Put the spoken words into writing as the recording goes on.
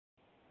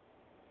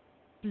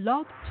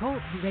Blog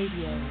Talk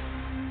Radio.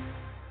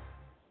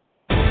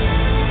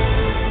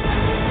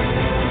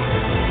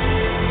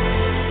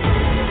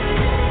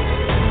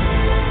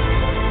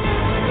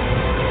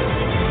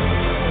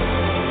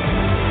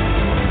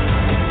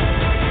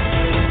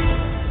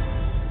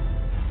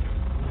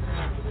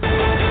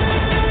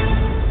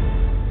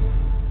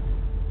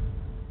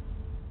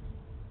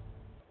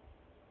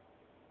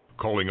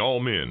 Calling all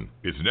men,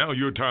 it's now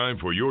your time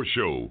for your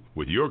show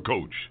with your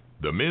coach,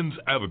 the Men's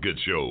Advocate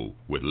Show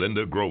with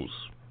Linda Gross.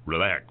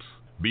 Relax,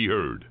 be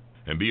heard,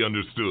 and be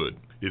understood.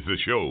 It's a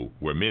show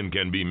where men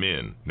can be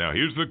men. Now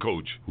here's the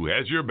coach who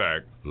has your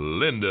back,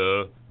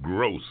 Linda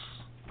Gross.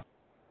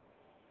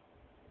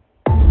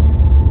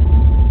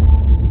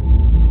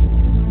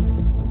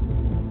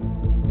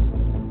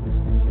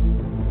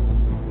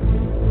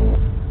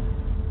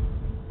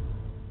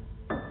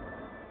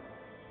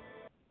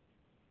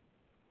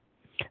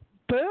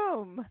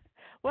 Boom.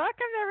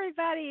 Welcome,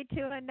 everybody,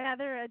 to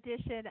another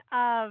edition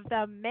of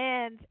the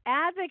Men's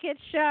Advocate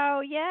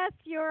Show. Yes,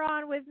 you're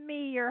on with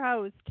me, your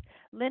host,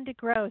 Linda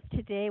Gross.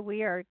 Today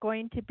we are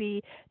going to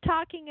be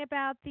talking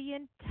about the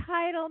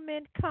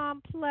entitlement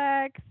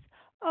complex.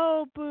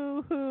 Oh,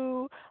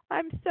 boo-hoo.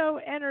 I'm so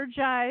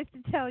energized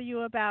to tell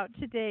you about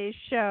today's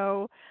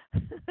show.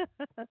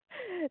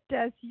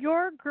 Does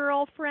your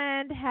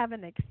girlfriend have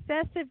an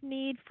excessive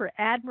need for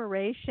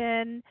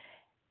admiration?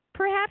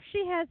 Perhaps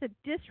she has a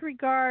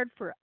disregard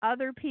for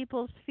other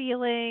people's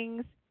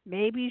feelings.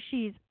 Maybe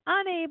she's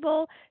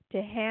unable to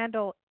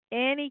handle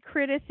any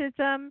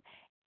criticism,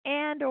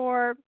 and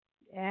or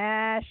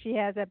she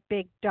has a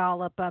big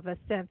dollop of a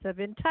sense of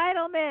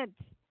entitlement.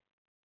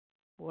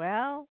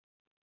 Well,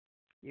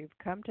 you've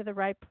come to the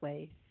right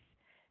place.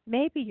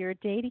 Maybe you're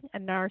dating a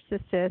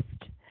narcissist.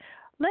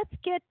 Let's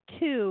get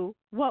to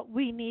what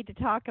we need to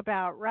talk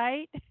about,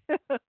 right?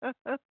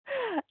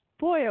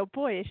 Boy, oh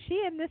boy, is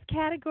she in this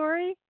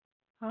category?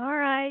 All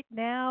right,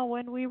 now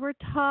when we were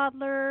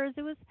toddlers,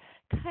 it was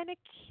kind of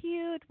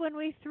cute when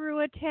we threw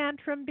a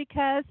tantrum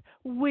because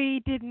we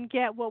didn't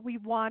get what we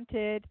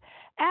wanted.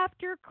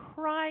 After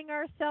crying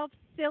ourselves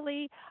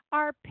silly,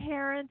 our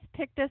parents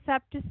picked us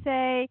up to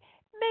say,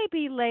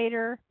 maybe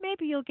later,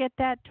 maybe you'll get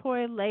that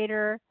toy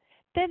later.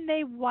 Then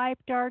they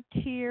wiped our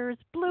tears,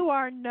 blew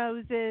our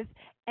noses,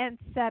 and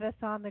set us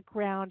on the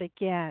ground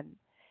again.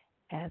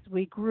 As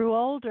we grew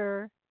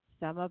older,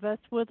 some of us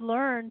would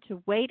learn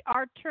to wait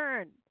our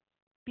turn,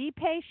 be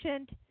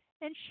patient,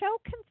 and show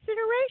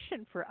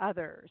consideration for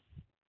others.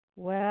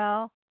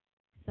 Well,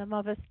 some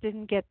of us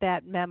didn't get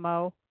that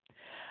memo.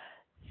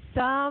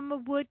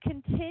 Some would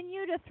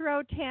continue to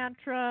throw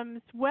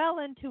tantrums well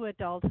into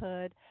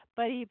adulthood,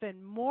 but in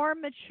even more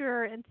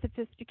mature and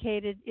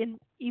sophisticated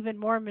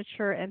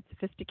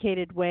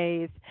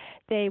ways.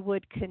 They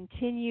would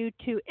continue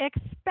to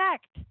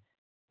expect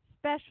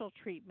special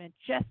treatment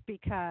just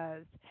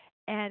because.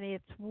 And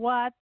it's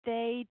what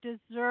they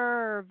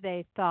deserve,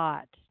 they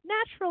thought.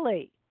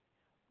 Naturally.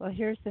 Well,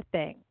 here's the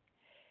thing.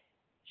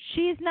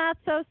 She's not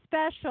so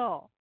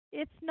special.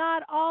 It's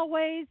not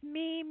always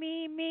me,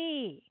 me,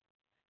 me.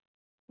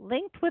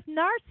 Linked with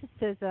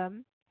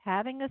narcissism,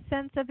 having a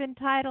sense of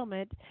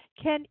entitlement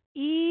can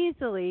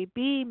easily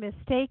be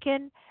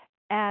mistaken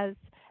as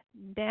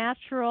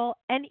natural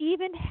and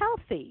even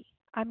healthy.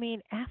 I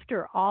mean,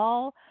 after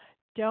all,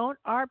 don't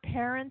our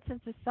parents and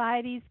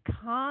societies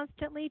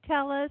constantly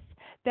tell us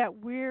that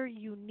we're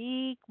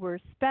unique, we're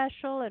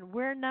special, and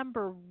we're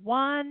number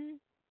one?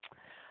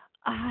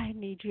 I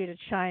need you to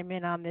chime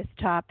in on this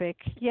topic.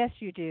 Yes,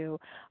 you do.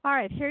 All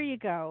right, here you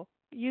go.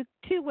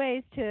 Two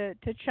ways to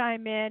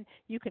chime in.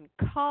 You can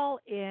call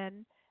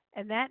in,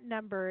 and that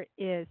number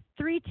is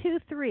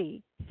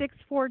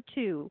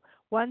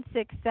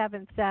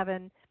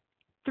 323-642-1677,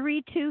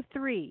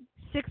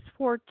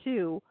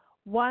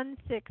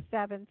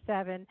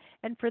 323-642-1677.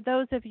 And for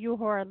those of you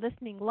who are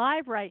listening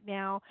live right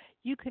now,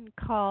 you can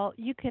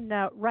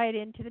write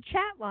into the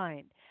chat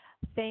line.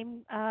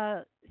 Same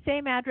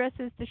address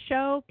as the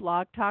show,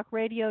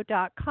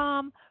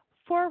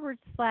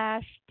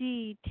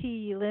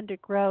 blogtalkradio.com/DT Linda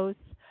Gross.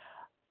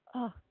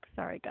 Oh,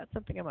 sorry, got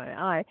something in my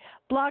eye.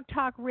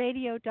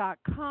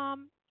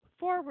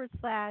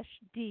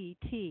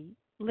 blogtalkradio.com/DT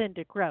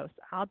Linda Gross.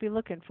 I'll be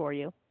looking for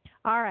you.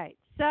 All right,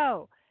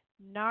 so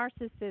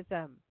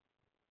narcissism.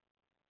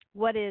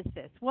 What is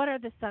this? What are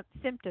the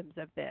symptoms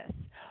of this?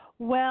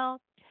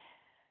 Well,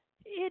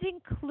 it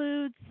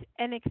includes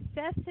an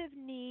excessive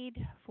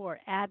need for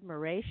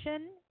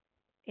admiration,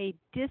 a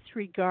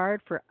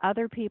disregard for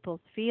other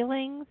people's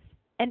feelings,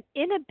 an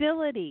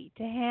inability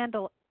to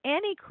handle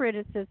any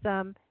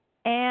criticism,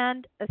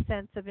 and a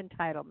sense of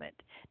entitlement.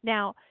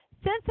 Now,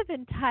 sense of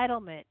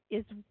entitlement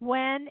is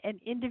when an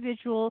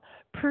individual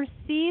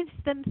perceives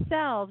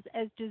themselves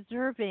as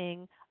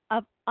deserving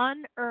of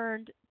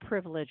unearned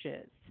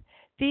privileges.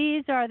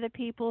 These are the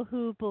people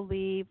who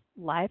believe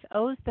life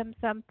owes them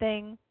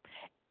something.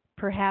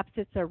 Perhaps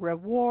it's a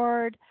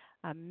reward,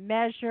 a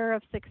measure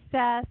of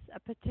success, a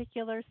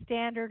particular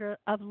standard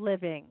of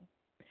living.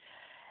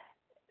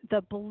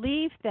 The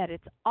belief that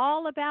it's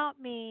all about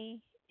me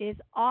is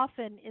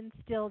often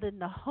instilled in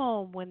the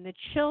home when as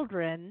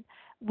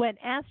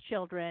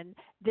children,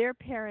 their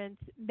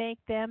parents make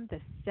them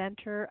the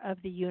center of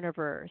the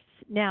universe.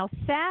 Now,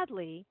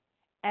 sadly,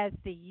 as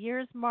the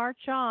years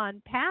march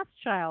on past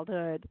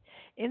childhood,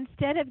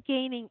 instead of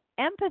gaining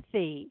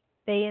empathy,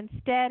 they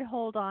instead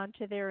hold on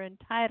to their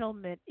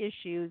entitlement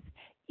issues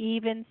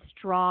even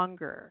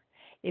stronger.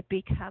 It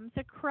becomes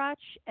a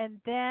crutch and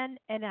then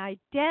an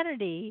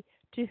identity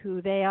to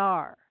who they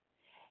are.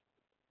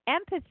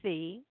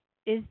 Empathy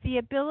is the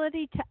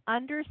ability to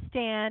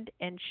understand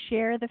and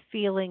share the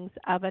feelings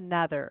of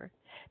another.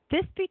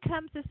 This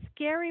becomes a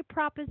scary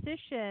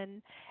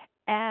proposition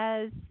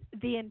as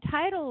the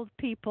entitled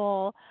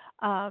people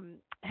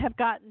have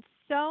gotten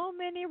so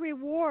many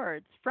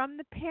rewards from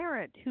the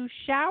parent who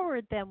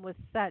showered them with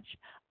such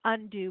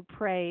undue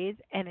praise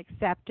and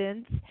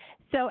acceptance.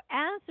 So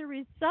as a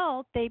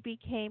result, they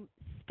became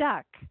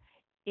stuck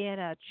in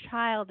a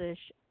childish,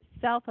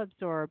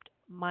 self-absorbed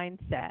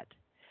mindset.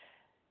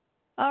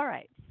 All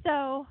right,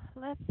 so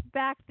let's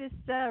back this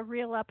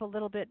reel up a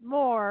little bit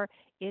more.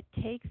 It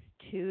takes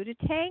two to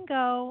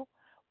tango.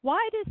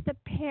 Why does the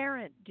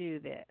parent do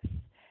this?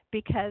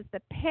 Because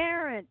the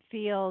parent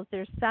feels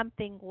there's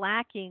something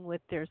lacking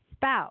with their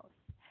spouse.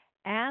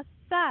 As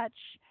such,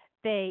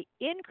 they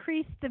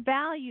increase the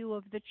value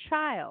of the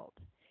child.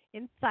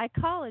 In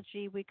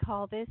psychology, we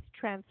call this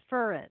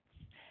transference.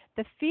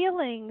 The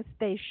feelings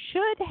they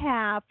should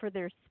have for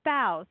their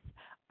spouse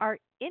are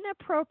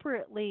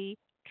inappropriately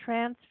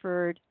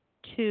transferred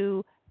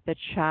to the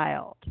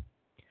child.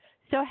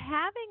 So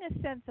having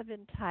a sense of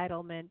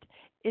entitlement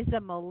is a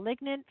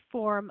malignant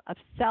form of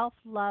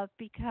self-love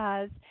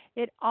because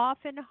it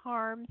often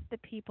harms the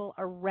people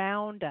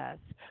around us,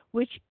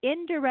 which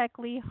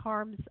indirectly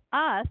harms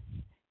us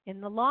in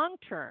the long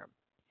term.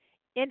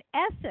 In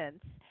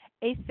essence,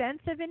 a sense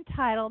of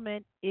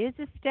entitlement is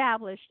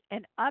established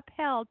and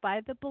upheld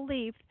by the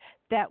belief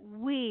that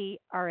we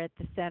are at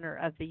the center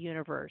of the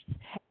universe.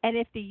 And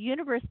if the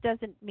universe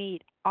doesn't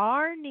meet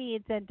our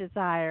needs and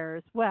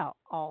desires, well,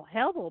 all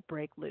hell will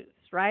break loose,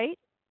 right?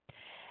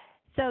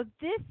 So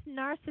this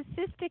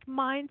narcissistic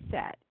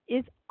mindset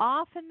is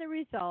often the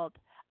result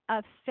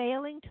of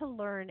failing to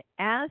learn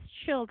as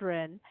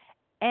children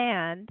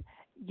and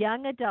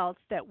young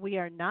adults that we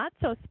are not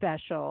so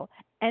special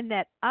and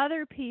that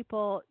other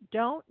people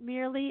don't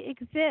merely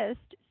exist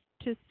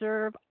to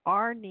serve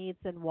our needs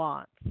and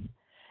wants.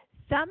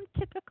 Some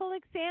typical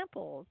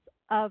examples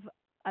of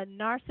a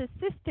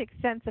narcissistic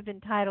sense of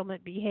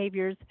entitlement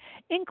behaviors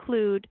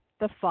include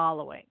the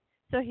following.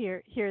 So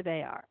here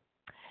they are.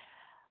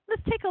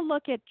 Let's take a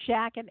look at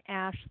Jack and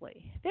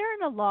Ashley. They're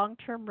in a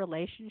long-term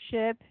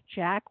relationship.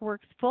 Jack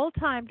works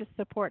full-time to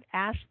support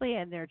Ashley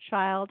and their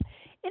child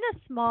in a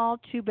small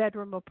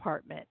two-bedroom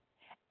apartment.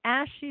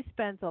 Ashley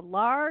spends a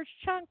large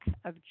chunk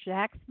of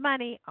Jack's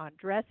money on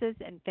dresses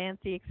and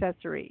fancy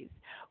accessories.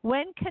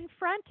 When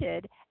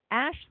confronted,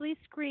 Ashley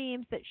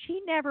screams that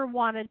she never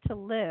wanted to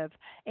live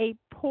a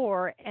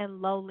poor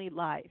and lonely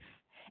life,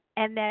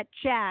 and that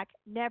Jack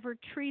never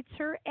treats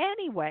her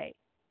anyway.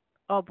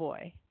 Oh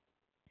boy.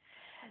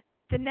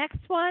 The next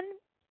one,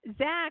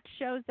 Zach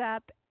shows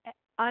up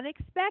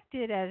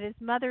unexpected at his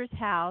mother's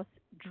house,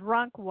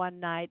 drunk one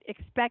night,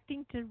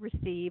 expecting to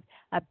receive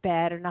a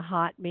bed and a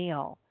hot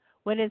meal.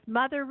 When his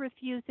mother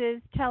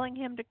refuses, telling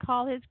him to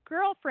call his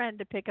girlfriend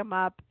to pick him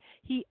up,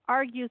 he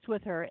argues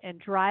with her and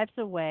drives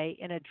away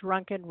in a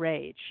drunken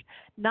rage,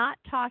 not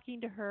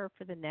talking to her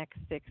for the next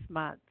 6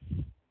 months.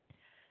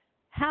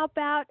 How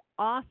about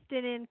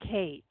Austin and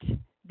Kate?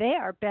 They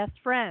are best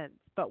friends,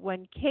 but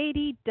when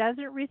Katie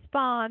doesn't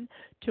respond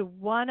to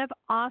one of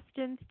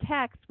Austin's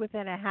texts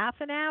within a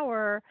half an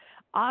hour,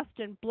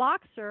 Austin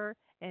blocks her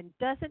and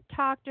doesn't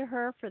talk to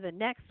her for the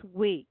next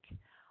week.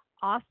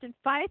 Austin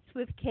fights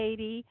with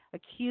Katie,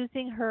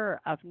 accusing her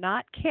of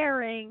not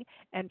caring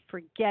and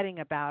forgetting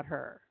about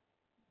her.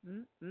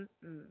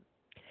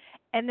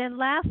 And then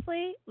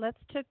lastly, let's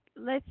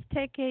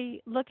take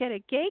a look at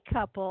a gay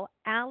couple,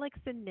 Alex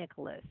and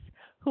Nicholas,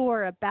 who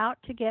are about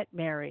to get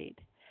married.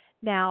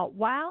 Now,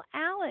 while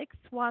Alex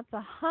wants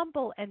a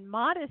humble and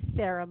modest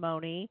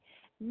ceremony,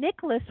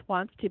 Nicholas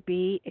wants to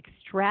be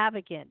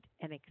extravagant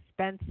and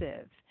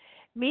expensive.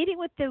 Meeting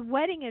with the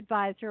wedding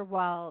advisor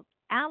while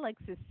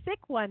Alex is sick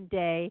one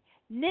day,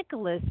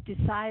 Nicholas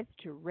decides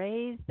to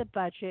raise the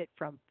budget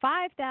from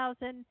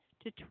 $5,000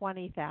 to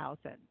 $20,000.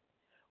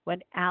 When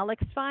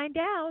Alex finds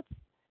out,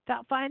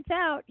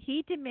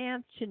 he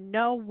demands to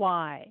know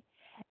why.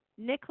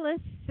 Nicholas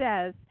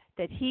says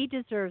that he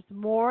deserves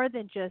more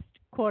than just,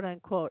 quote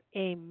unquote,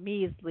 a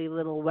measly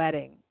little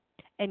wedding,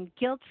 and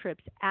guilt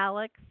trips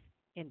Alex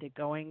into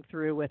going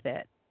through with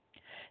it.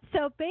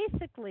 So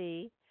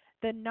basically,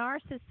 the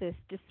narcissist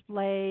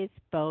displays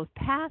both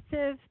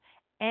passive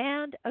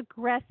and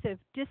aggressive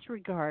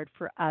disregard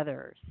for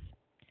others.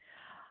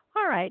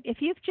 All right, if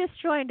you've just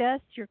joined us,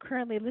 you're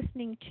currently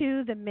listening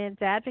to the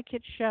Men's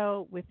Advocate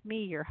Show with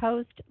me, your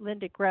host,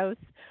 Linda Gross.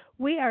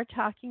 We are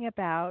talking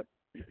about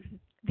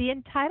the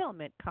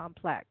entitlement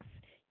complex.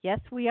 Yes,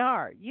 we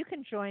are. You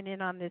can join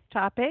in on this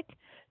topic.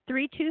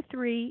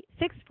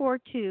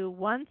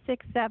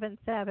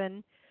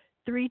 323-642-1677,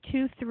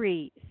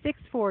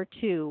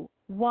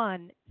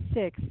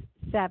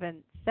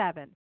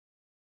 323-642-1677.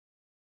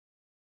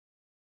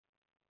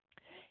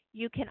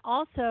 You can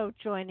also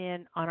join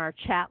in on our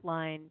chat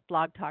line,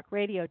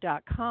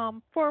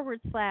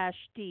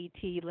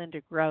 blogtalkradio.com/DT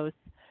Linda Gross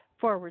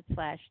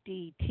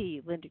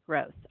 /DT Linda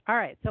Gross. All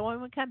right, so when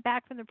we come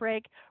back from the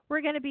break, we're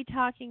going to be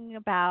talking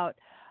about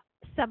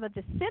some of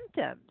the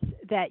symptoms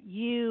that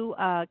you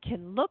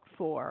can look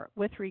for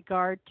with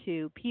regard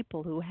to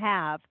people who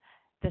have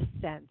the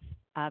sense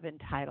of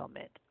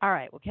entitlement. All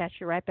right, we'll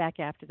catch you right back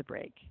after the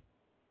break.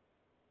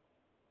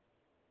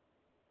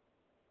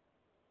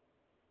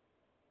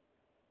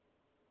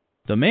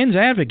 The Men's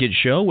Advocate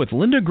Show with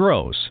Linda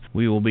Gross.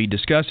 We will be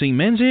discussing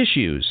men's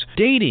issues,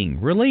 dating,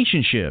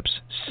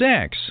 relationships,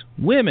 sex,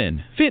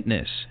 women,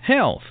 fitness,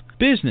 health,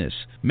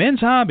 business,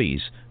 men's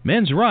hobbies,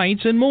 men's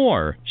rights, and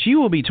more. She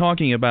will be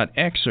talking about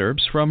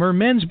excerpts from her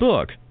men's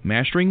book,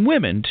 Mastering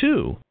Women,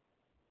 too.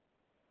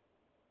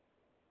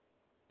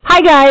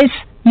 Hi, guys.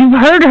 You've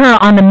heard her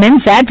on the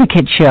Men's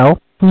Advocate Show.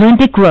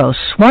 Linda Gross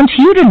wants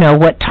you to know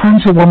what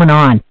turns a woman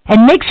on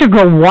and makes her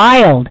go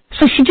wild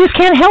so she just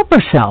can't help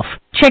herself.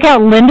 Check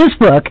out Linda's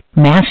book,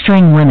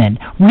 Mastering Women,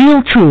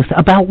 Real Truth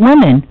About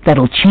Women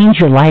That'll Change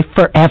Your Life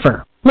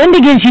Forever.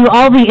 Linda gives you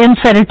all the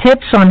insider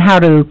tips on how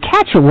to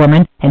catch a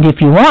woman and,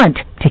 if you want,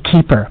 to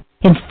keep her.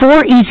 In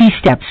 4 easy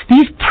steps,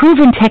 these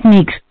proven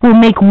techniques will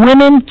make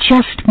women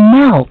just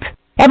melt.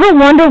 Ever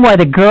wonder why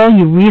the girl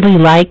you really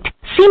liked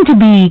seemed to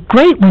be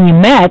great when you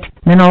met,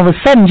 then all of a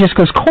sudden just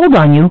goes cold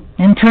on you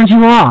and turns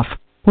you off?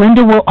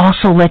 Linda will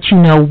also let you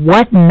know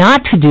what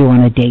not to do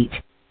on a date.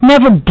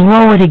 Never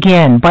blow it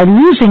again by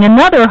losing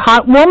another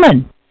hot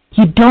woman.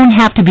 You don't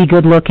have to be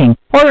good looking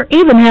or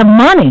even have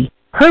money.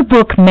 Her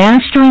book,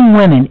 Mastering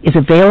Women, is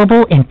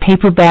available in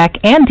paperback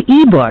and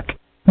ebook.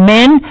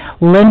 Men,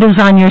 Linda's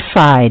on your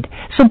side.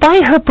 So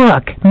buy her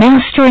book,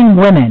 Mastering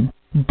Women.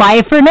 Buy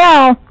it for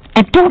now,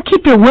 and don't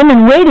keep your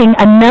women waiting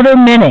another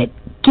minute.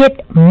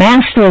 Get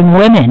Mastering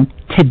Women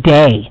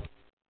today.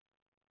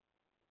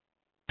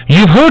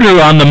 You've heard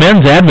her on the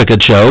Men's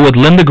Advocate Show with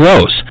Linda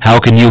Gross. How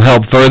can you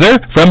help further?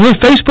 From her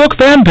Facebook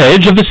fan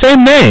page of the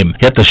same name.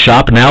 Hit the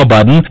Shop Now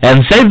button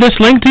and save this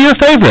link to your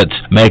favorites.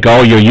 Make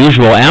all your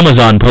usual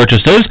Amazon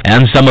purchases,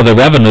 and some of the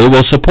revenue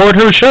will support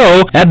her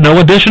show at no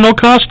additional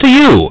cost to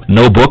you.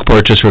 No book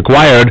purchase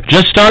required.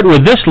 Just start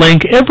with this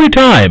link every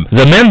time.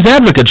 The Men's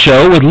Advocate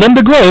Show with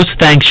Linda Gross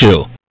thanks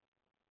you.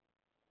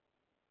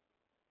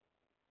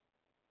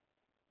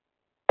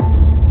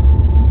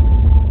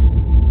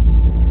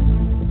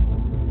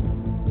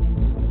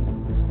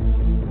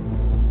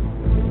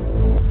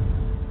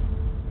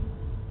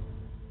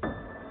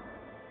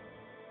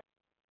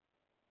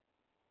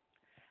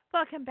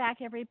 Welcome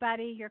back,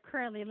 everybody. You're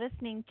currently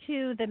listening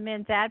to the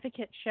Men's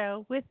Advocate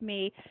Show with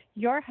me,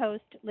 your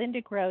host,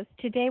 Linda Gross.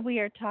 Today we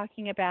are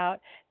talking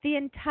about the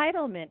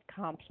entitlement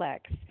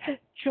complex.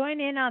 Join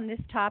in on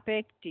this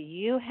topic.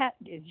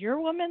 Is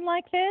your woman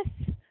like this?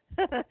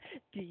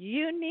 Do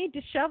you need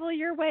to shovel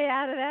your way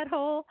out of that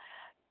hole?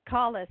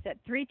 Call us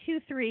at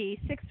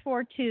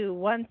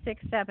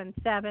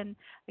 323-642-1677.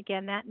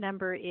 Again, that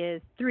number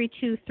is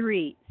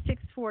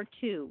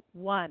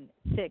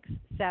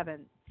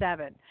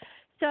 323-642-1677.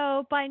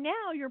 So by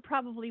now, you're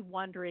probably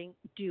wondering,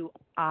 do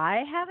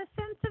I have a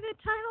sense of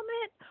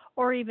entitlement?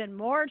 Or even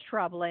more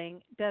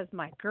troubling, does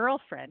my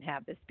girlfriend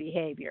have this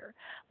behavior?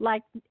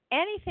 Like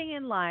anything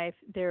in life,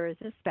 there is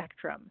a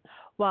spectrum.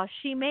 While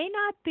she may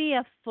not be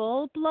a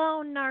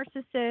full-blown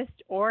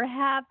narcissist or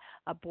have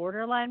a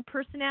borderline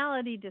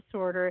personality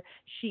disorder,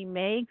 she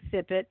may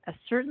exhibit a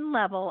certain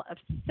level of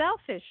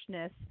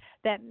selfishness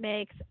that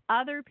makes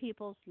other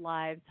people's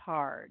lives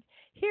hard.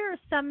 Here are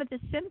some of the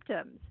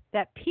symptoms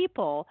that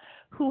people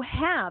who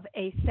have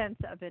a sense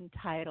of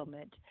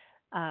entitlement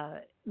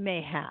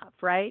may have,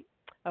 right?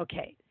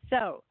 Okay,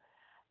 so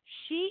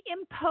she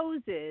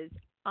imposes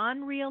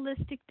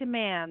unrealistic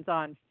demands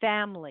on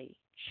family,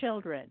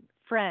 children,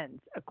 friends,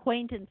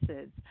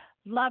 acquaintances,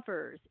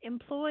 lovers,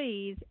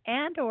 employees,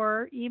 and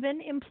or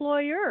even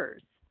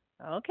employers.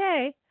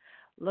 Okay,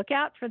 look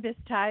out for this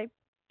type.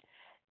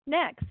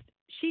 Next,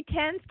 she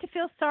tends to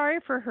feel sorry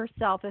for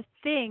herself if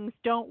things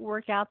don't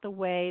work out the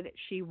way that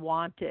she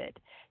wanted.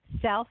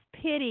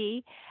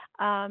 Self-pity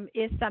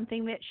is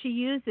something that she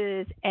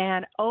uses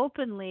and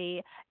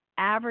openly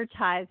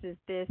advertises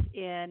this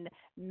in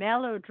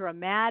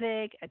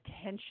melodramatic,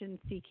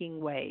 attention-seeking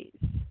ways.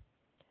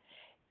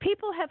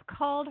 People have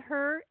called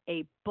her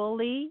a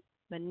bully,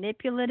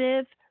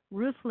 manipulative,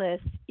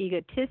 ruthless,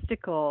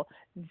 egotistical,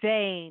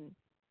 vain,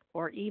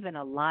 or even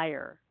a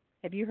liar.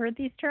 Have you heard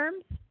these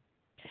terms?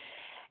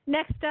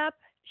 Next up,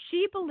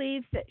 she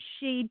believes that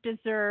she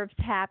deserves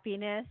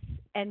happiness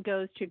and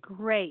goes to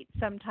great,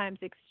 sometimes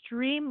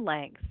extreme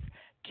lengths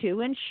to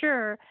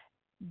ensure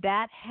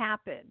that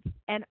happens,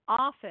 and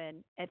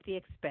often at the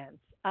expense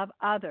of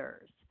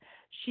others.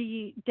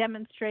 She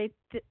demonstrates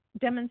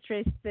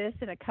this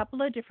in a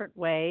couple of different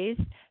ways: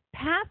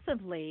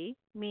 Passively,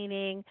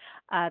 meaning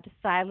the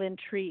silent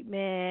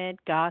treatment,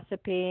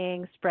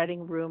 gossiping,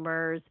 spreading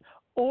rumors,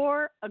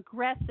 or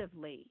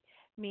aggressively,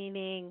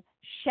 meaning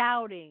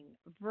shouting,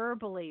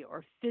 verbally,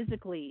 or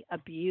physically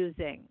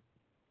abusing.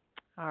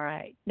 All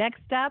right.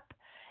 Next up,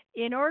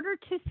 in order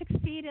to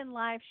succeed in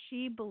life,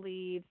 she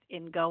believes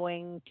in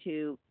going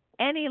to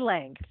any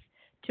length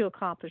to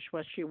accomplish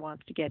what she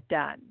wants to get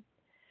done.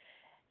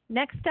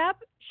 Next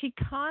up, she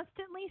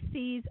constantly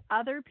sees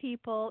other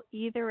people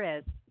either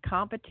as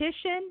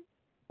competition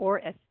or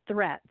as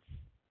threats.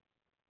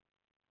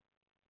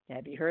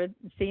 Have you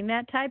seen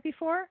that type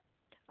before?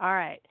 All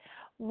right.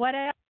 What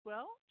else?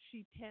 Well,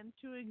 she tends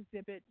to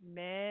exhibit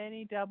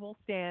many double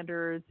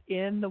standards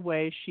in the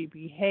way she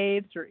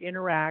behaves or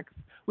interacts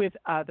with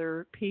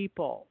other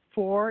people.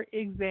 For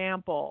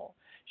example,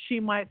 she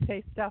might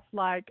say stuff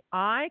like,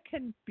 I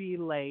can be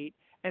late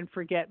and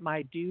forget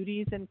my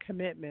duties and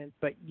commitments,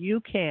 but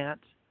you can't.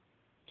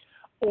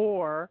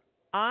 Or,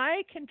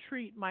 I can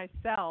treat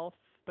myself,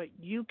 but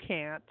you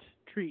can't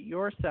treat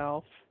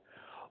yourself.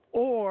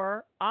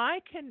 Or,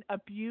 I can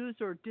abuse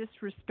or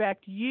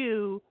disrespect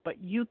you,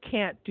 but you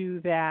can't do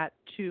that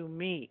to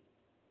me.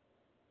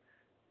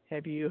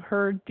 Have you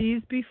heard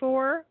these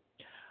before?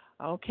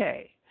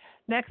 Okay.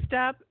 Next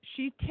up,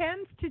 she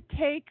tends to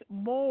take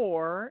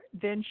more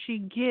than she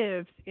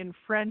gives in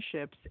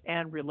friendships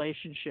and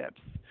relationships.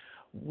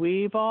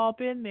 We've all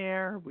been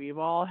there. We've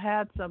all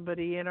had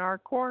somebody in our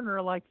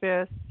corner like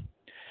this.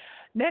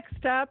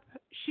 Next up,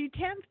 she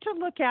tends to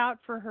look out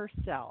for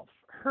herself,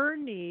 her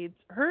needs,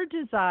 her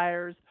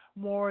desires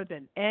more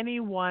than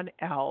anyone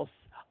else,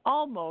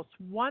 almost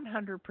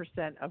 100%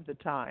 of the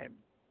time.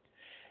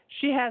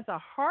 She has a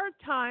hard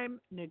time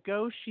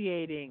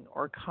negotiating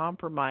or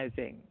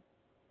compromising.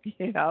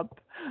 Yep,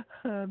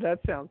 that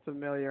sounds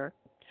familiar.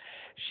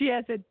 She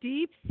has a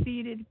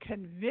deep-seated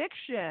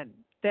conviction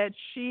that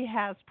she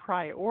has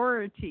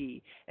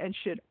priority and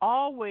should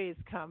always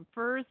come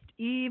first,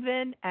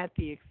 even at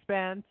the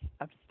expense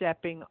of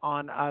stepping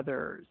on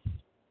others.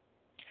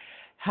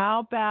 How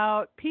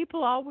about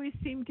people always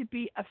seem to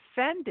be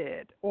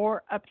offended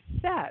or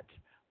upset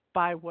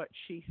by what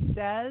she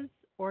says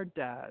or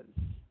does?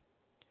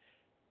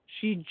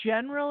 She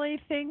generally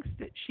thinks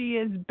that she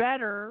is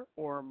better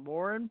or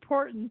more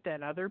important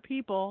than other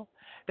people,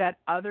 that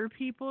other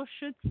people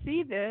should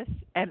see this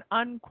and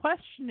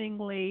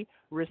unquestioningly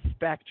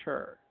respect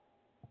her.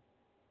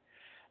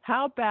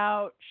 How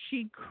about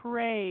she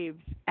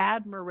craves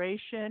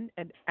admiration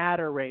and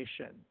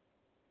adoration?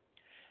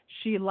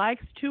 She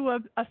likes to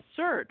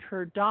assert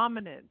her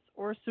dominance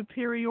or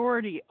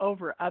superiority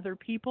over other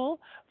people,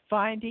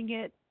 finding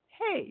it,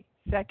 hey,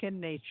 second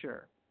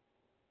nature.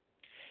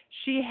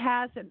 She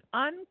has an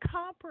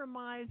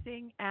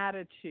uncompromising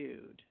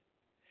attitude.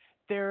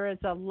 There is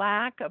a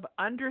lack of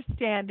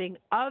understanding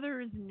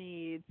others'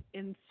 needs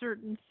in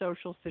certain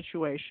social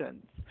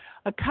situations,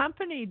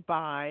 accompanied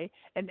by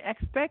an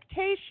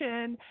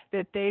expectation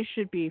that they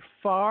should be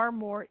far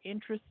more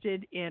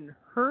interested in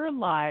her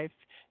life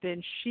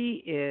than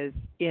she is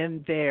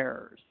in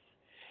theirs.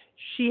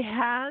 She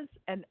has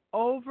an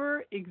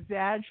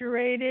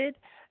over-exaggerated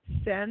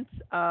sense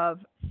of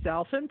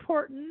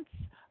self-importance,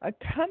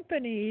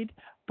 accompanied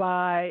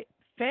by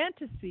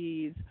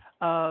fantasies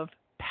of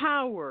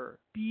power,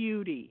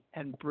 beauty,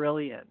 and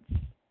brilliance.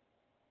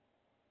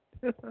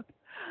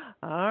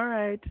 All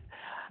right.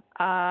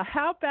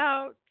 How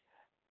about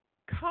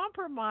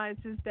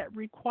compromises that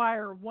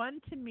require one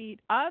to meet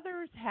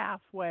others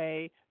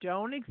halfway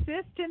don't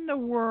exist in the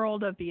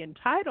world of the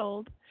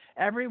entitled?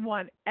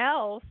 Everyone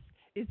else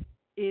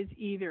is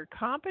either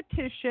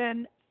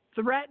competition,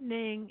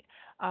 threatening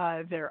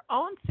their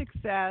own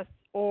success,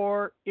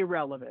 or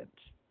irrelevant.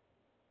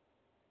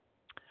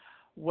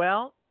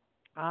 Well,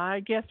 I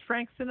guess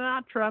Frank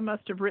Sinatra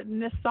must have written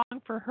this song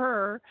for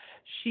her.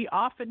 She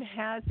often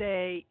has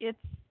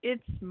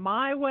it's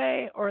my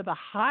way or the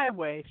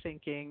highway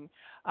thinking,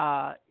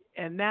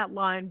 and that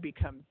line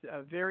becomes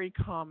a very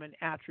common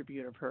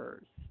attribute of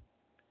hers.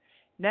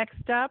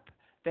 Next up,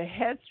 the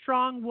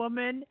headstrong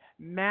woman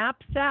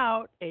maps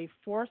out a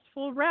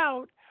forceful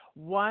route,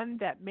 one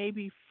that may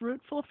be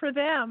fruitful for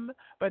them,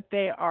 but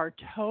they are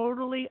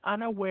totally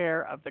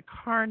unaware of the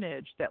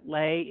carnage that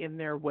lay in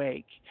their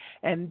wake,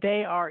 and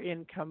they are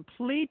in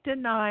complete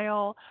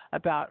denial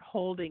about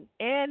holding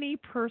any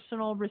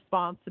personal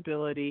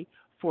responsibility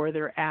for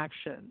their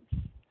actions.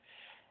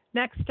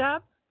 Next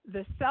up,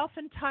 the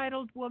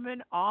self-entitled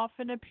woman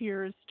often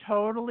appears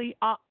totally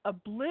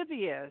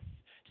oblivious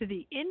to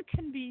the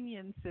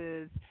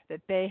inconveniences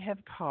that they have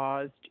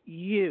caused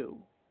you.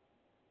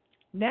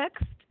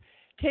 Next,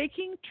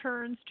 taking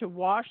turns to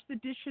wash the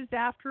dishes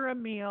after a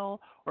meal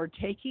or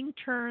taking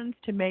turns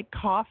to make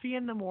coffee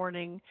in the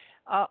morning,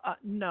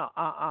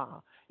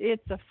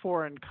 it's a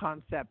foreign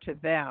concept to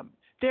them.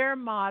 Their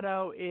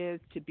motto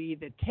is to be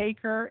the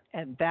taker,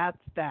 and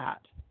that's that.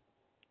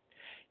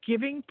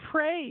 Giving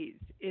praise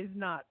is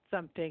not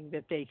something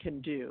that they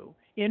can do.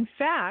 In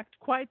fact,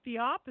 quite the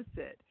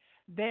opposite.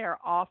 They are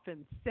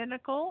often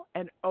cynical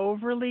and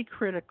overly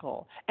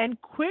critical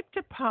and quick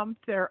to pump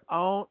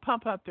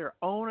up their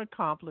own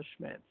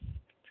accomplishments.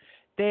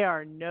 They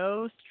are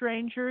no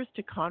strangers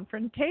to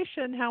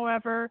confrontation,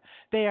 however.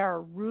 They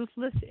are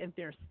ruthless in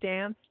their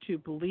stance to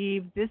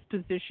believe this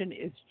position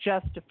is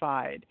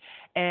justified.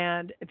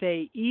 And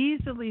they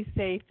easily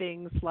say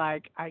things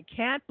like, I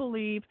can't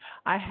believe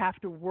I have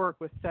to work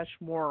with such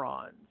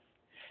morons.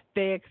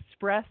 They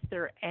express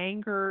their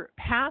anger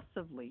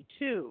passively,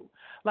 too,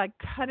 like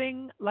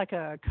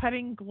a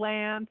cutting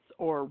glance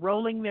or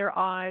rolling their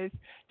eyes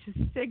to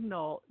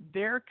signal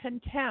their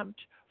contempt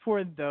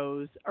for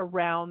those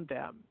around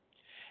them.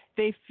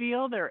 They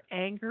feel their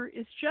anger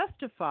is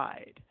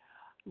justified.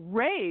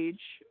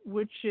 Rage,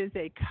 which is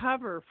a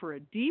cover for a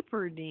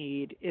deeper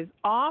need, is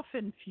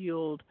often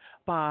fueled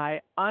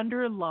by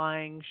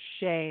underlying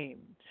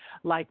shame,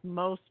 like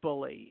most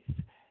bullies.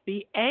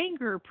 The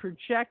anger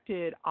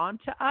projected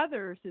onto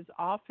others is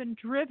often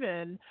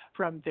driven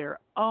from their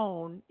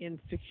own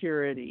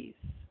insecurities.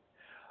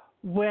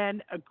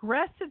 When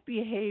aggressive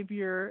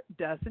behavior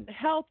doesn't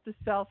help the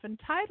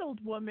self-entitled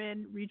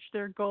woman reach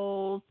their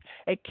goals,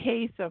 a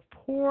case of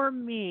poor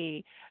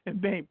me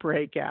may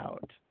break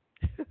out.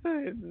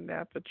 Isn't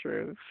that the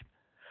truth?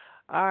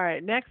 All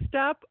right, next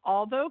up,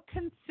 although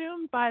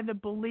consumed by the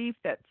belief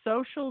that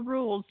social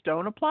rules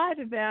don't apply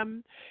to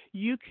them,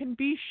 you can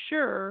be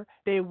sure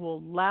they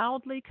will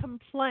loudly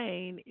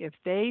complain if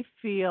they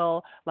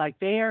feel like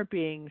they are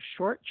being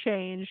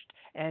shortchanged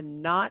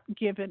and not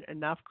given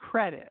enough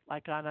credit,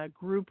 like on a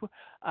group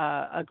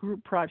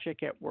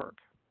project at work.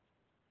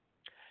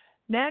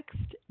 Next,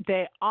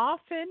 they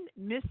often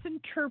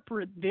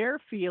misinterpret their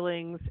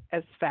feelings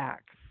as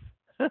facts.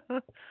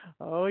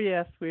 Oh,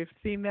 yes, we've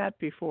seen that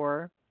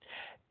before.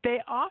 They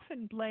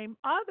often blame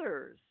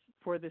others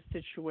for the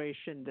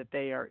situation that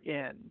they are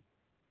in.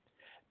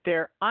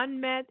 Their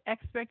unmet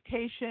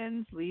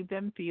expectations leave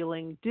them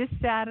feeling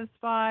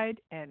dissatisfied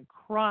and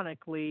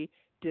chronically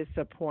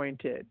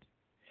disappointed.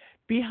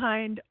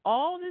 Behind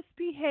all this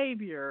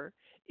behavior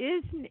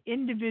is an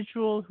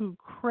individual who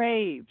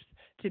craves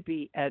to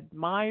be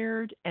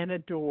admired and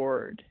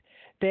adored.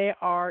 They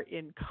are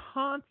in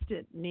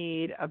constant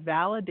need of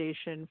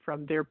validation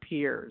from their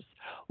peers,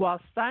 while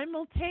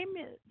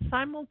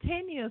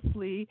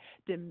simultaneously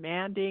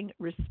demanding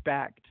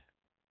respect.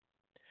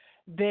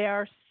 They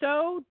are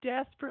so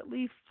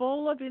desperately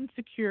full of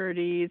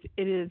insecurities,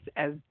 it is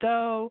as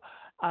though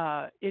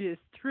it is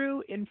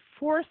through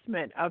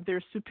enforcement of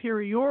their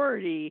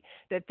superiority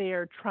that they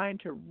are trying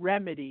to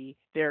remedy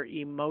their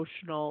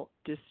emotional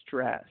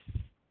distress.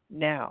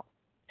 Now,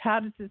 how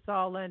does this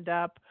all end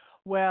up?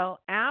 Well,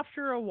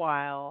 after a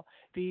while,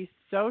 these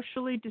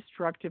socially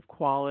destructive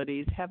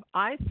qualities have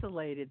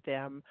isolated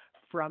them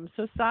from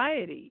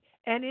society.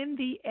 And in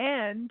the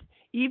end,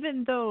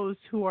 even those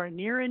who are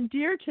near and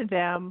dear to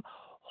them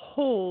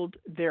hold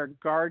their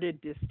guarded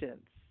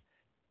distance.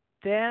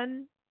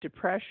 Then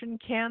depression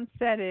can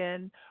set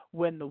in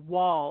when the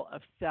wall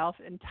of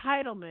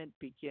self-entitlement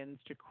begins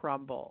to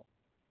crumble.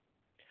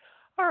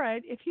 All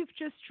right, if you've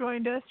just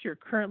joined us, you're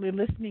currently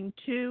listening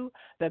to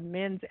the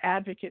Men's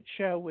Advocate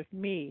Show with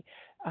me,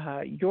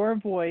 your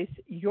voice,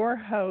 your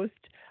host,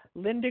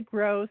 Linda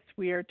Gross.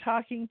 We are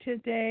talking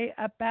today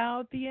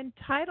about the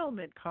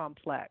entitlement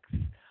complex.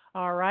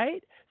 All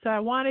right, so I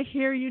want to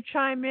hear you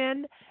chime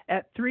in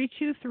at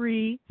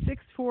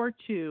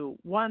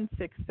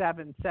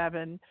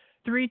 323-642-1677,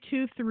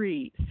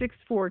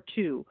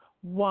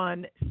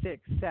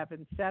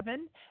 323-642-1677,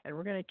 and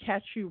we're going to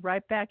catch you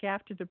right back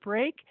after the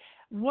break.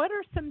 What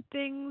are some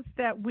things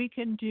that we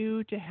can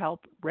do to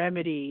help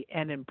remedy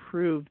and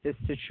improve this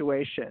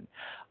situation?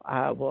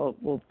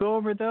 We'll go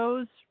over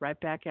those right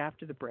back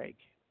after the break.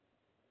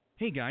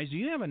 Hey guys, do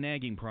you have a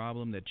nagging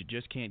problem that you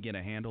just can't get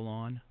a handle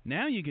on?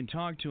 Now you can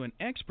talk to an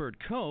expert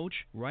coach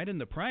right in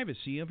the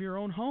privacy of your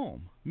own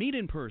home. Meet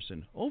in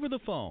person, over the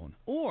phone,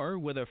 or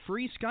with a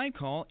free Skype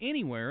call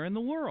anywhere in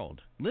the world.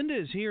 Linda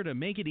is here to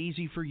make it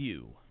easy for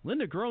you.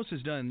 Linda Gross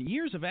has done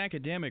years of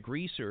academic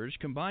research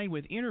combined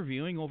with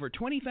interviewing over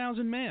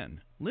 20,000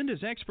 men.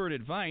 Linda's expert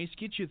advice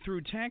gets you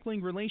through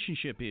tackling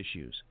relationship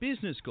issues,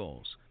 business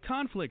goals,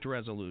 conflict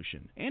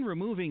resolution, and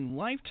removing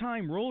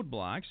lifetime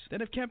roadblocks that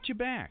have kept you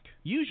back.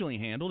 Usually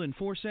handled in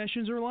 4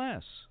 sessions or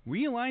less.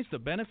 Realize the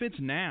benefits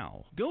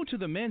now. Go to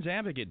the Men's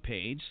Advocate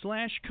page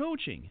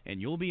 /coaching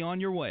and you'll be on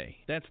your way.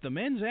 That's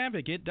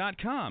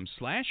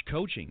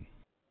themensadvocate.com/coaching.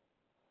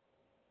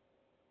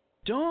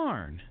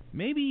 Darn!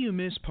 Maybe you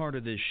missed part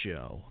of this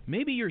show.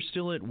 Maybe you're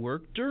still at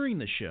work during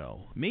the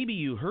show. Maybe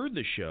you heard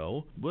the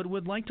show but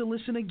would like to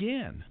listen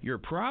again. Your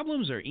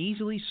problems are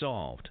easily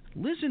solved.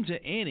 Listen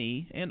to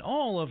any and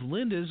all of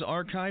Linda's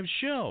archived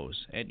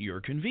shows at your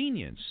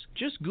convenience.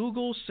 Just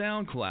Google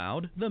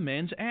SoundCloud The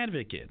Men's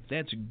Advocate.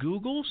 That's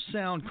Google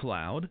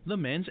SoundCloud The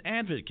Men's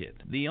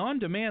Advocate. The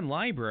on-demand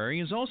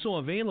library is also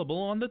available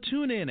on the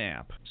TuneIn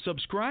app.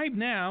 Subscribe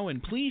now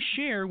and please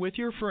share with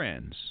your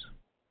friends.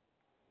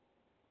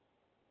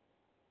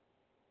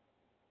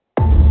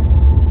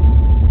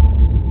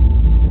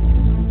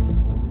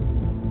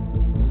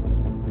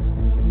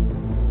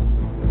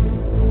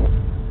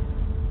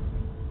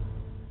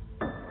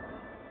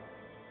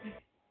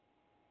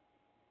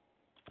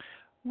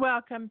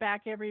 Welcome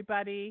back,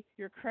 everybody.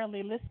 You're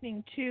currently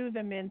listening to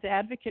the Men's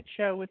Advocate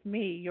Show with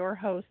me, your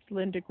host,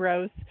 Linda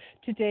Gross.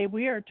 Today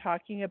we are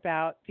talking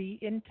about the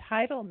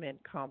entitlement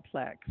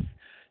complex.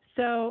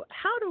 So,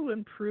 how to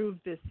improve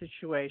this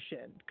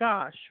situation?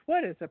 Gosh,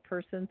 what is a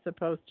person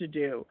supposed to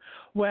do?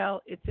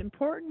 Well, it's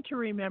important to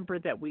remember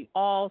that we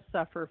all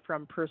suffer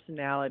from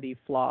personality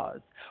flaws.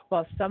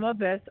 While some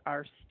of us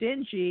are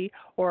stingy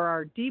or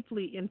are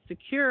deeply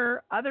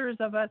insecure, others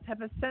of us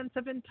have a sense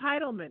of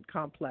entitlement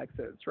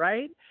complexes,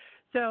 right?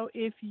 So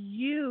if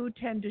you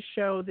tend to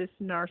show this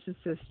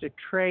narcissistic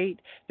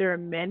trait, there are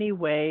many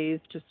ways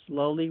to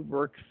slowly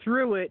work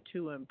through it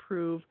to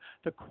improve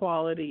the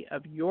quality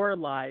of your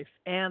life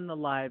and the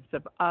lives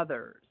of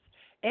others.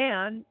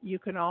 And you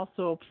can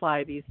also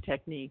apply these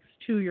techniques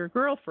to your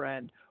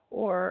girlfriend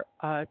or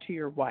to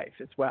your wife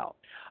as well.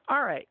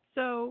 All right,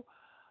 so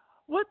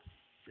what's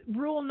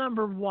rule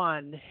number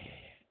one?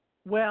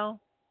 Well,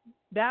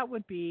 that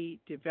would be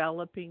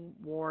developing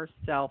more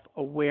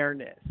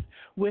self-awareness.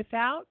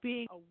 Without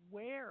being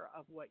aware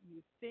of what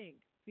you think,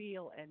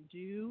 feel, and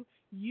do,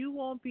 you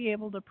won't be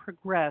able to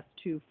progress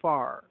too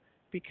far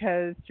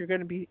because you're going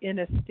to be in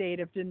a state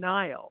of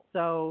denial.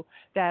 So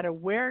that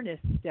awareness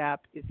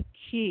step is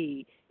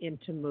key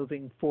into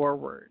moving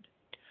forward.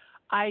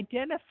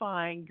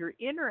 Identifying your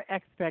inner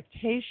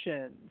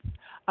expectations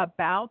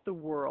about the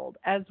world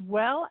as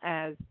well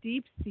as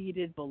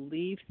deep-seated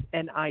beliefs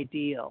and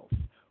ideals.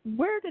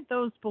 Where did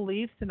those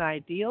beliefs and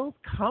ideals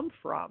come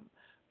from?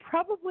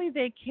 Probably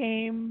they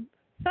came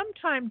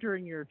sometime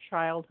during your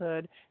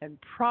childhood and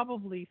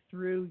probably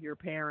through your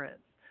parents.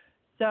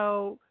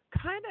 So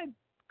kind of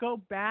go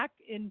back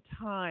in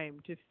time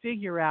to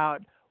figure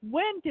out,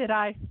 when did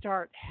I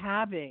start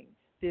having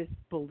this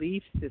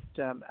belief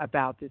system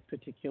about this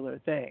particular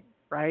thing,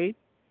 right?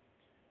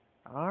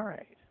 All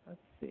right,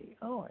 let's see.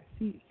 Oh, I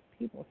see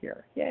people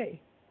here. Yay.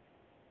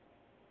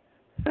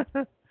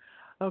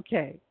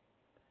 Okay.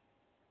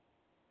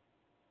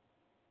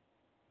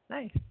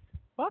 Nice.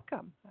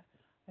 Welcome.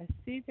 I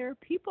see there are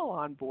people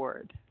on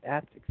board.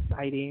 That's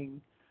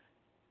exciting.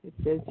 It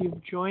says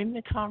you've joined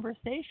the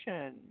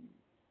conversation,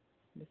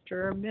 Mr.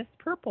 or Miss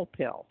Purple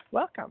Pill.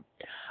 Welcome.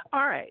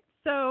 All right.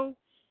 So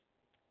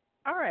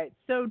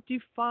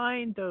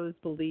define those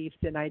beliefs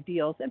and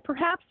ideals, and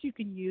perhaps you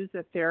can use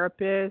a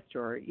therapist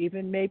or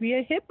even maybe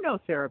a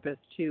hypnotherapist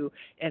to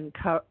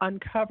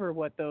uncover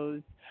what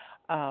those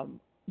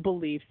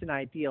beliefs and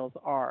ideals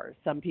are.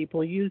 Some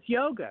people use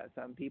yoga.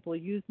 Some people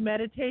use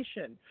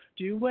meditation.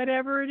 Do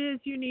whatever it is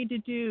you need to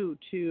do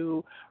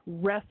to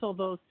wrestle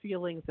those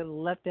feelings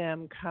and let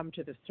them come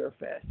to the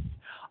surface.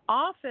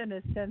 Often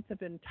a sense of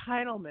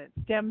entitlement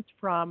stems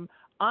from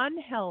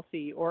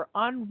unhealthy or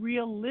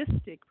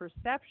unrealistic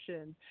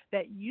perceptions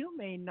that you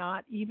may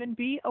not even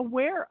be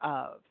aware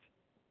of.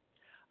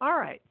 All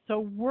right, so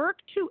work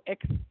to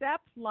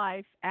accept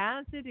life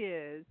as it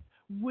is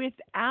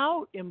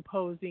without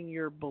imposing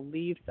your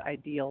beliefs,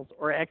 ideals,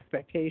 or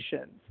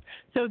expectations.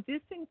 So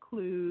this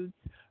includes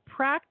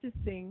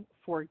practicing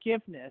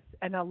forgiveness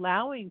and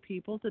allowing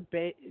people to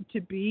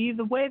be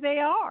the way they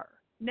are,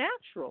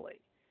 naturally.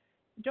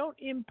 Don't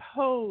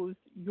impose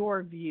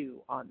your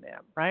view on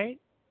them, right?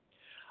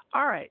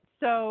 All right,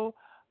 so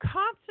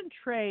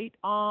concentrate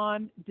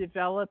on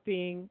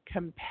developing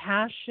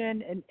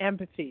compassion and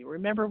empathy.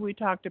 Remember, we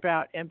talked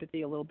about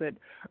empathy a little bit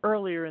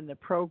earlier in the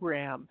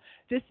program.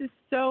 This is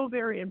so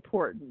very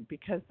important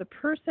because the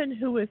person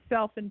who is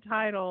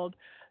self-entitled,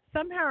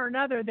 somehow or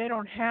another, they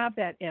don't have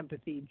that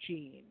empathy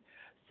gene.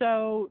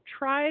 So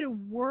try to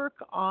work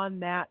on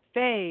that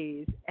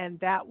phase, and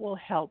that will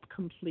help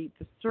complete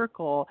the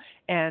circle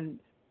and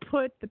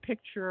put the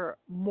picture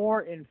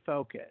more in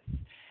focus.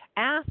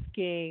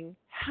 Asking,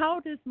 how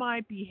does my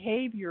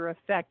behavior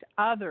affect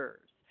others?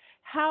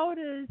 How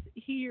does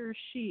he or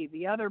she,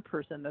 the other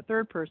person, the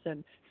third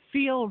person,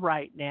 feel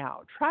right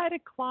now? Try to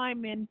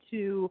climb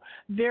into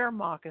their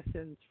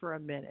moccasins for a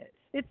minute.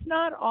 It's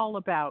not all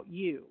about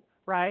you,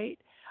 right?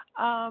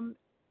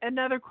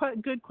 Another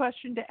good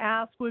question to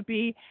ask would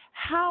be,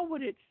 how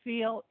would it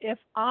feel if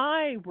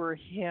I were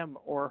him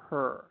or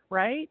her,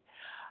 right?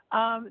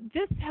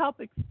 This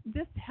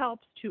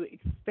helps to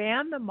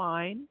expand the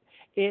mind.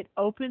 It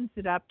opens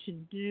it up to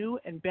new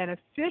and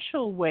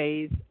beneficial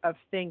ways of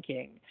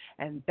thinking,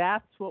 and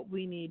that's what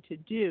we need to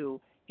do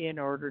in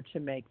order to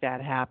make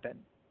that happen.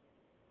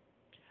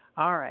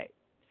 All right.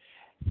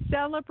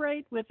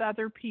 Celebrate with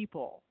other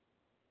people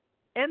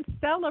and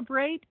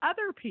celebrate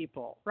other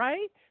people,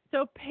 right?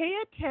 So pay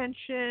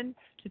attention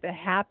to the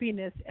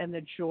happiness and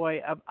the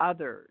joy of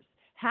others.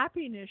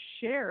 Happiness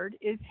shared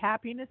is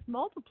happiness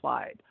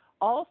multiplied.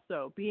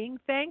 Also, being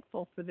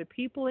thankful for the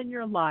people in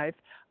your life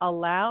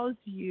allows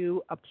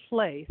you to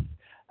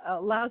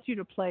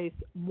place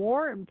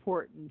more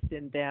importance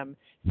in them,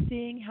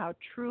 seeing how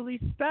truly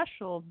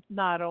special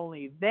not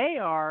only they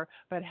are,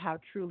 but how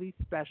truly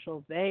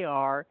special they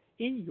are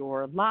in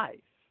your life,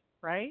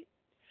 right?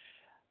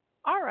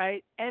 All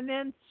right, and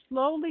then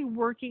slowly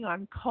working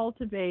on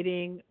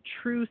cultivating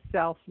true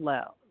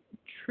self-love,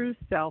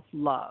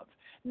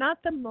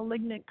 not the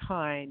malignant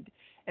kind.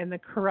 and the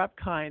corrupt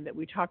kind that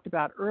we talked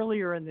about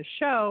earlier in the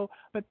show,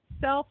 but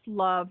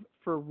self-love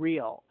for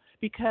real.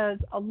 Because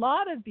a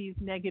lot of these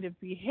negative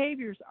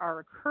behaviors are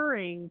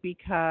occurring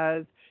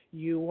because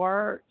you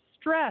are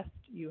stressed,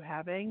 you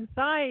have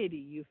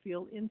anxiety, you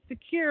feel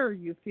insecure,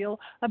 you feel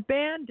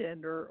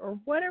abandoned, or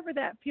whatever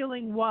that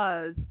feeling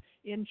was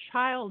in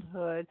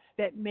childhood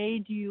that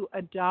made you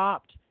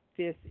adopt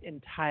this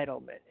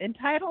entitlement.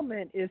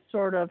 Entitlement is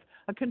sort of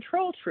a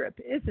control trip,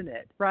 isn't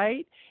it,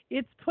 right?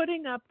 It's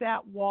putting up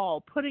that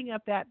wall, putting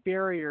up that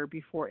barrier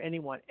before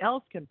anyone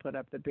else can put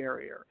up the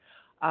barrier.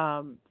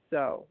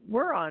 So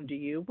we're on to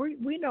you.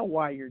 We know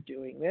why you're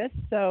doing this.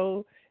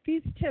 So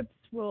these tips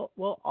will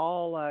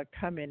all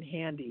come in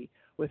handy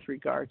with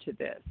regard to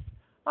this.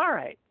 All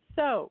right.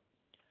 So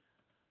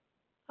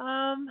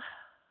I'm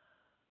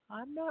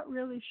not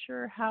really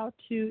sure how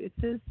to. It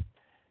says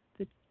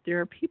that there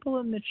are people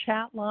in the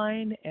chat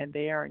line and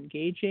they are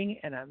engaging,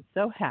 and I'm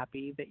so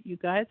happy that you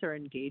guys are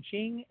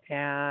engaging.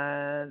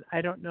 And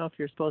I don't know if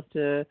you're supposed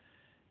to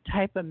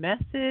type a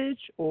message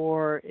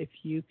or if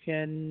you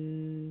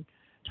can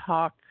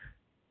talk,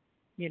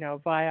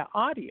 via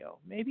audio.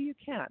 Maybe you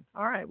can.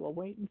 All right, we'll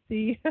wait and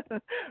see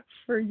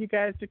for you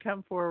guys to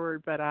come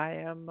forward, but I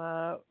am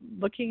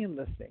looking and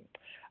listening.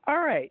 All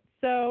right,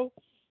 so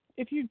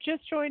if you've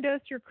just joined us,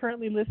 you're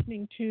currently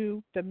listening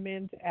to the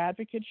Men's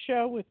Advocate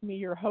Show with me,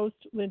 your host,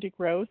 Linda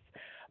Gross.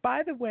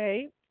 By the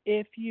way,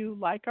 if you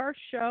like our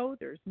show,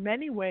 there's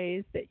many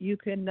ways that you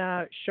can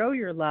show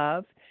your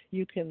love.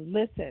 You can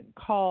listen,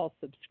 call,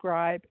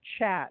 subscribe,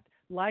 chat,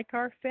 like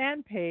our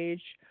fan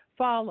page,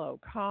 follow,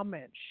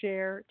 comment,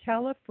 share,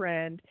 tell a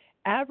friend,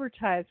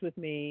 advertise with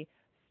me,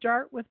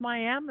 start with my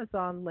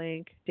Amazon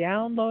link,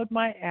 download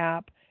my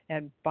app,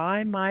 and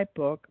buy my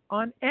book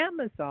on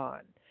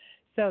Amazon.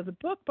 So the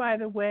book, by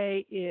the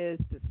way, is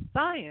The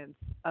Science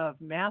of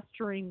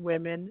Mastering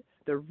Women,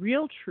 the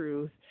Real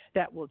Truth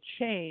that will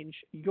change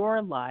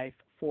your life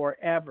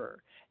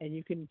forever. And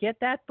you can get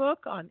that book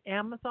on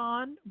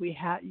Amazon.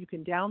 You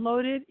can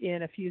download it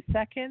in a few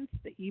seconds,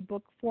 the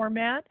ebook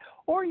format,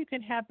 or you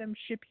can have them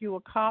ship you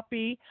a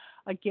copy.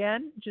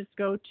 Again, just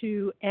go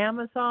to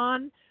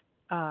Amazon,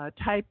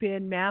 type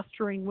in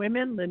Mastering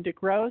Women, Linda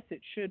Gross.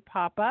 It should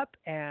pop up,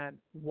 and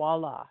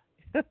voila.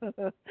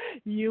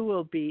 You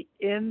will be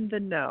in the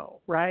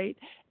know, right?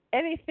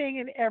 Anything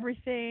and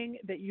everything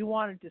that you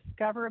want to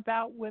discover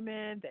about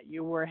women that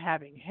you were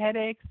having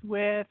headaches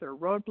with or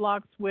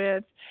roadblocks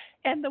with.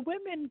 And the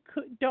women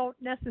don't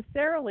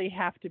necessarily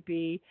have to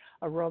be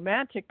a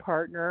romantic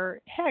partner.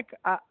 Heck,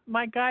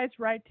 my guys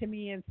write to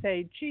me and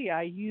say, gee,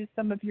 I use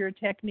some of your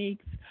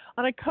techniques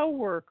on a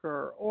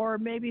coworker or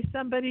maybe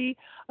somebody,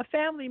 a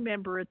family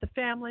member at the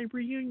family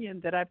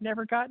reunion that I've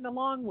never gotten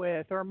along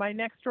with, or my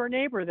next door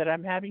neighbor that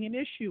I'm having an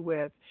issue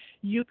with.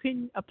 You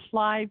can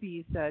apply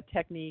these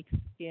techniques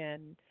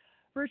in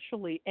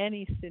virtually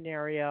any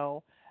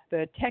scenario.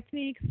 The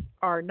techniques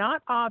are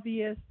not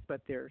obvious,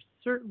 but they're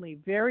certainly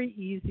very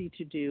easy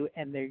to do,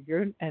 and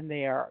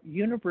they are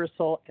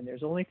universal, and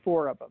there's only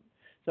 4 of them.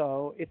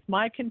 So it's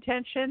my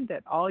contention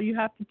that all you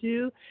have to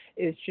do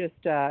is just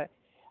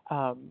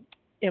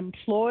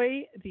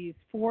employ these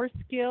 4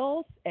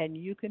 skills, and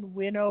you can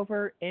win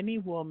over any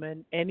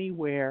woman,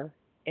 anywhere,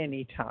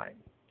 anytime.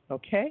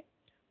 Okay?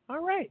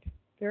 All right.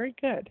 Very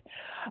good.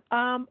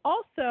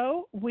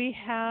 Also, we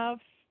have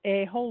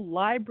a whole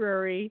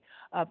library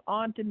of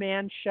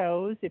on-demand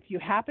shows. If you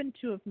happen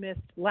to have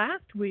missed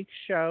last week's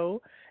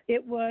show,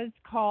 it was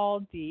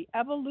called The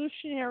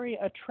Evolutionary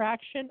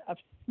Attraction of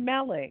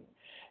Smelling.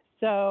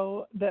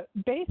 So the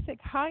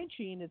basic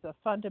hygiene is a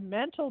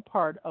fundamental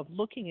part of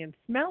looking and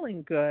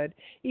smelling good,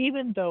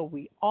 even though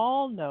we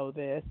all know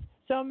this.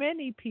 So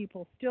many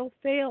people still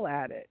fail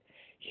at it.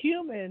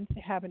 Humans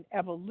have an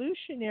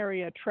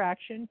evolutionary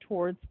attraction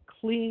towards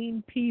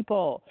clean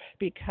people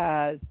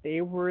because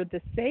they were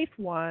the safe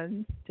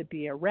ones to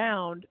be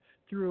around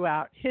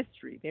throughout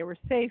history. They were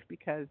safe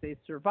because they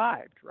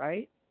survived,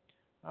 right?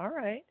 All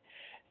right.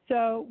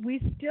 So we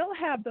still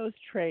have those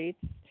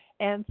traits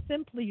and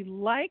simply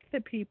like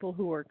the people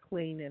who are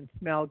clean and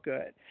smell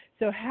good.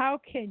 So how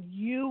can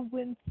you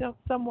win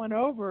someone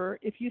over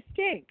if you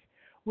stink?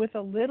 With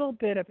a little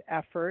bit of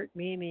effort,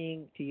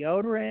 meaning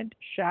deodorant,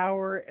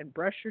 shower, and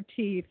brush your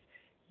teeth,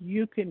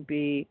 you can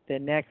be the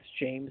next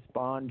James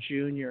Bond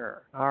Jr.,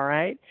 all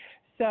right?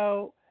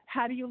 So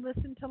how do you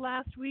listen to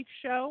last week's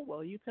show?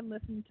 Well, you can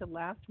listen to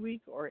last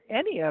week or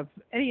any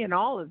and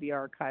all of the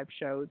archive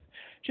shows.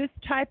 Just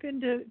type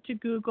into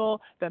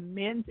Google the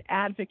Men's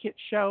Advocate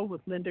Show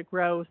with Linda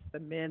Gross, the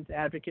Men's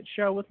Advocate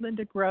Show with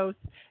Linda Gross,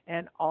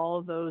 and all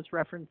of those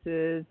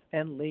references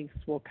and links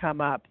will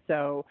come up.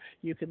 So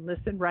you can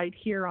listen right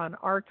here on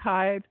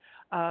archive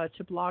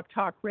to Blog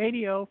Talk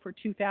Radio for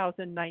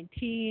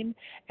 2019.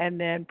 And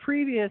then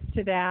previous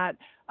to that,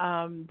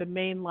 the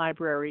main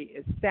library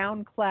is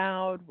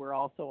SoundCloud. We're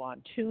also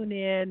on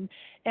TuneIn.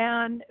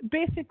 And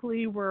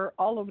basically, we're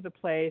all over the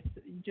place.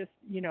 Just,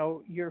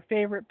 your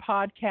favorite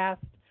podcast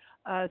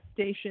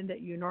station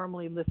that you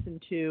normally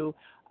listen to,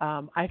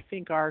 I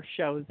think our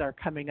shows are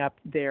coming up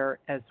there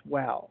as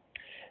well.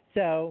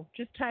 So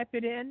just type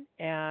it in,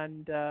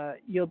 and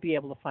you'll be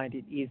able to find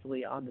it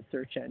easily on the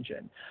search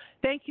engine.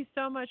 Thank you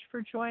so much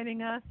for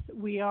joining us.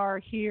 We are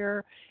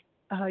here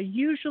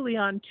usually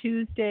on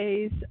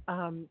Tuesdays.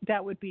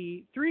 That would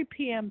be 3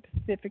 p.m.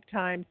 Pacific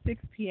time,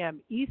 6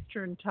 p.m.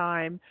 Eastern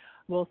time.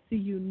 We'll see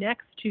you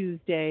next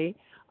Tuesday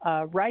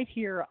right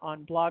here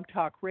on Blog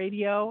Talk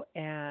Radio.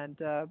 And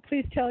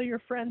please tell your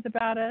friends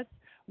about us.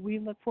 We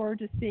look forward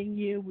to seeing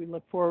you. We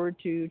look forward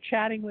to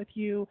chatting with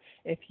you.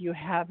 If you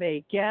have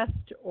a guest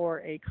or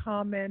a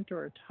comment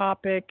or a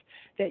topic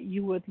that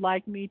you would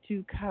like me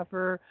to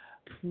cover,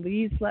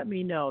 please let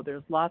me know.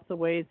 There's lots of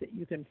ways that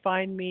you can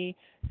find me.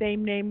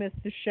 Same name as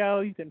the show.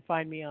 You can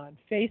find me on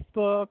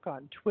Facebook,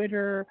 on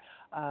Twitter.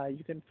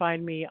 You can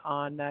find me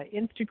on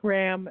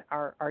Instagram.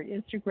 Our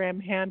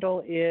Instagram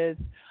handle is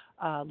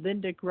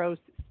Linda Gross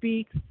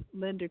Speaks.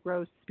 Linda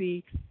Gross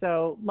Speaks.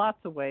 So lots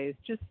of ways.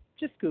 Just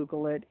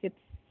Google it.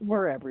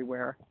 We're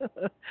everywhere.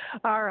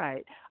 All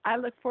right. I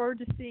look forward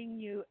to seeing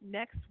you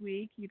next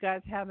week. You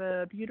guys have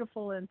a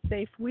beautiful and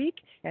safe week,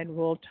 and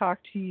we'll talk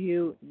to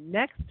you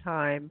next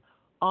time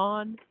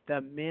on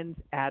the Men's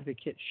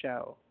Advocate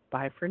Show.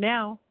 Bye for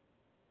now.